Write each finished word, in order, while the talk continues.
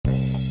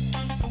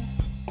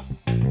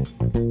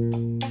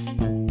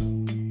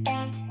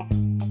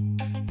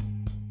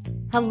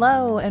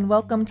Hello, and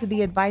welcome to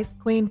the Advice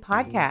Queen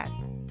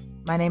podcast.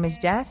 My name is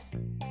Jess,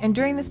 and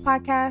during this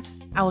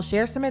podcast, I will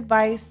share some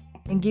advice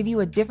and give you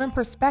a different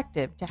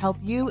perspective to help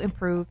you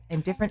improve in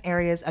different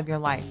areas of your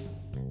life.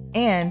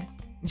 And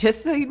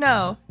just so you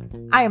know,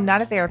 I am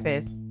not a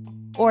therapist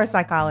or a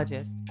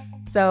psychologist.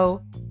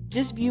 So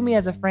just view me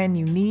as a friend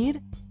you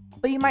need,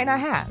 but you might not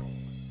have.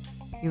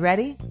 You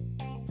ready?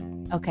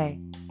 Okay,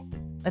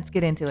 let's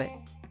get into it.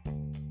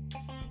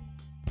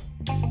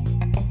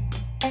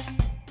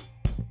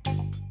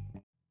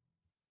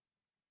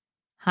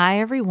 Hi,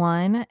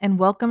 everyone, and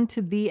welcome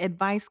to the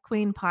Advice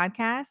Queen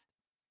podcast.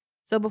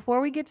 So,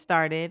 before we get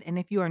started, and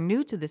if you are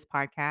new to this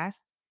podcast,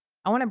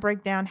 I want to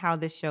break down how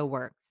this show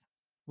works.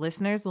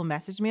 Listeners will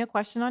message me a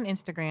question on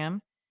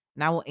Instagram,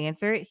 and I will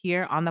answer it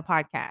here on the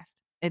podcast.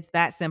 It's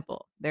that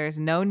simple. There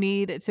is no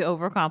need to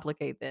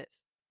overcomplicate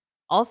this.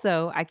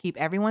 Also, I keep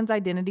everyone's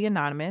identity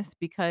anonymous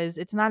because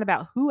it's not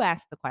about who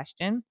asked the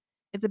question,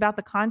 it's about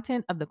the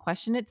content of the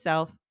question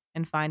itself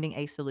and finding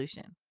a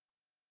solution.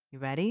 You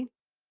ready?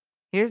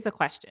 Here's the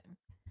question: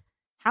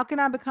 how can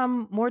I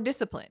become more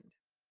disciplined?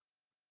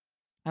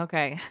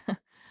 Okay.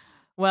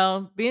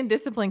 Well, being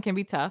disciplined can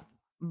be tough,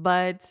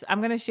 but I'm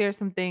going to share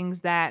some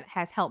things that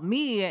has helped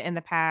me in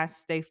the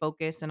past stay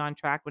focused and on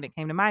track when it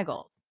came to my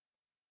goals.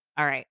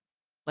 All right.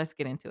 Let's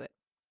get into it.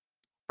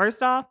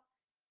 First off,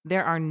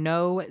 there are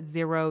no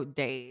 0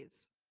 days.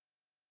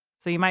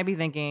 So you might be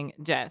thinking,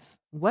 Jess,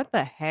 what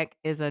the heck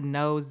is a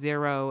no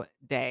 0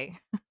 day?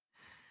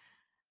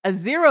 A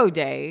 0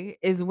 day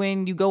is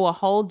when you go a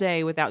whole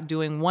day without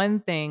doing one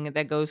thing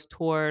that goes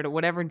toward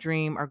whatever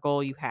dream or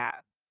goal you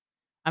have.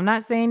 I'm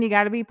not saying you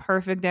got to be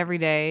perfect every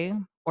day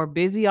or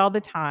busy all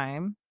the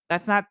time.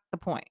 That's not the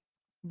point.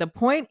 The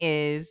point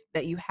is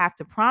that you have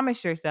to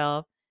promise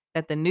yourself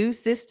that the new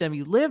system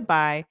you live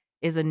by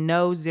is a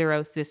no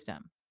zero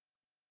system.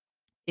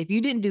 If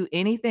you didn't do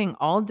anything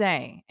all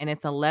day and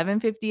it's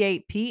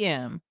 11:58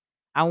 p.m.,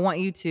 I want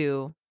you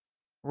to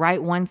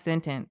write one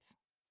sentence,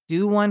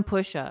 do one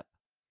push-up,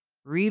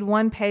 read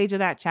one page of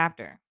that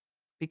chapter,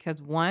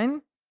 because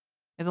one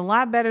is a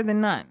lot better than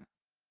none.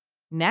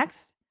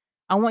 Next,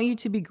 I want you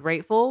to be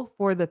grateful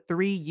for the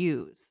 3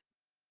 yous: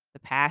 the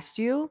past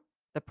you,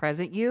 the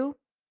present you,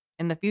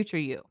 and the future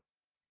you.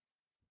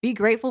 Be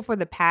grateful for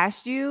the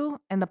past you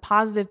and the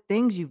positive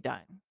things you've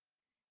done.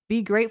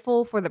 Be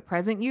grateful for the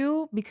present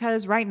you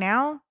because right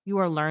now you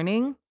are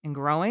learning and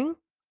growing.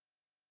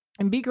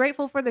 And be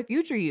grateful for the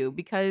future you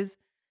because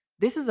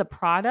this is a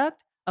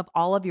product of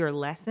all of your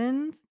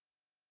lessons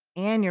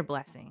and your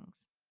blessings.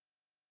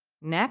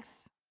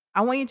 Next,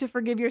 I want you to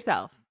forgive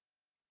yourself.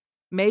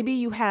 Maybe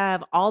you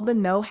have all the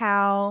know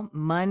how,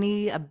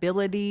 money,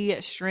 ability,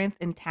 strength,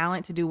 and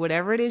talent to do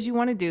whatever it is you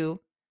want to do.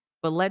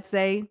 But let's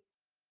say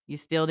you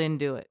still didn't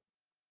do it.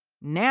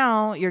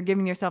 Now you're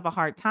giving yourself a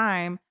hard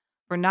time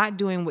for not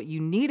doing what you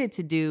needed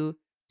to do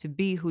to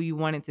be who you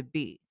wanted to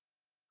be.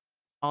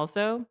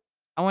 Also,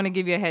 I want to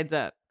give you a heads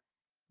up: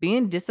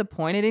 being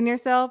disappointed in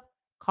yourself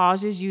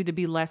causes you to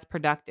be less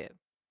productive.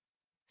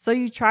 So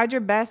you tried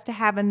your best to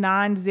have a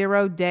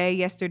non-0 day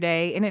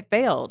yesterday and it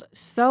failed.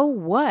 So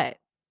what?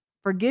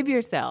 Forgive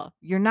yourself.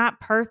 You're not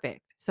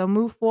perfect. So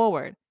move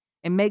forward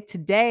and make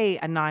today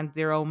a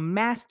non-zero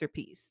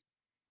masterpiece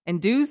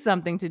and do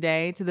something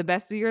today to the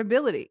best of your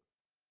ability.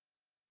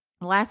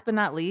 Last but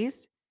not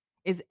least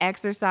is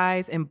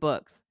exercise and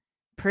books.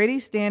 Pretty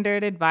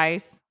standard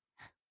advice,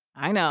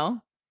 I know.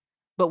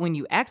 But when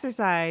you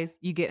exercise,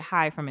 you get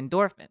high from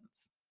endorphins.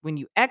 When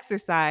you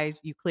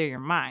exercise, you clear your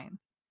mind.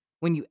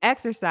 When you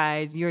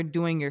exercise, you're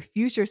doing your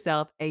future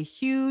self a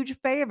huge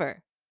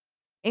favor.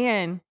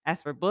 And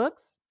as for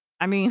books,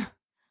 I mean,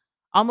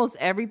 almost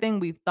everything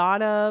we've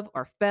thought of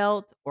or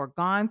felt or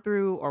gone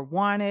through or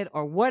wanted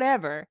or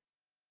whatever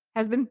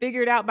has been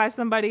figured out by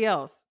somebody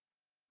else.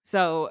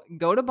 So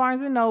go to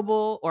Barnes and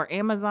Noble or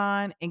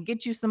Amazon and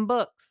get you some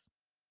books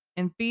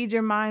and feed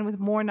your mind with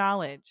more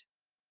knowledge.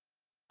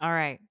 All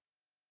right.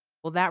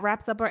 Well, that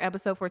wraps up our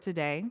episode for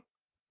today.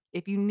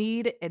 If you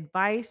need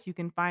advice, you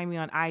can find me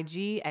on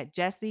IG at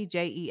Jessie,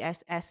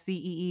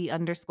 JESSCEE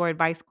 _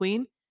 advice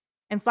queen,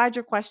 and slide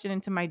your question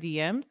into my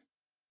DMs.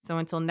 So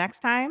until next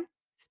time,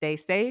 stay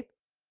safe.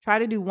 Try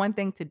to do one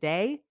thing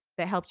today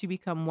that helps you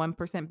become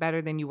 1%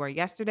 better than you were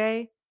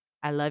yesterday.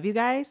 I love you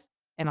guys,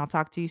 and I'll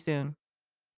talk to you soon.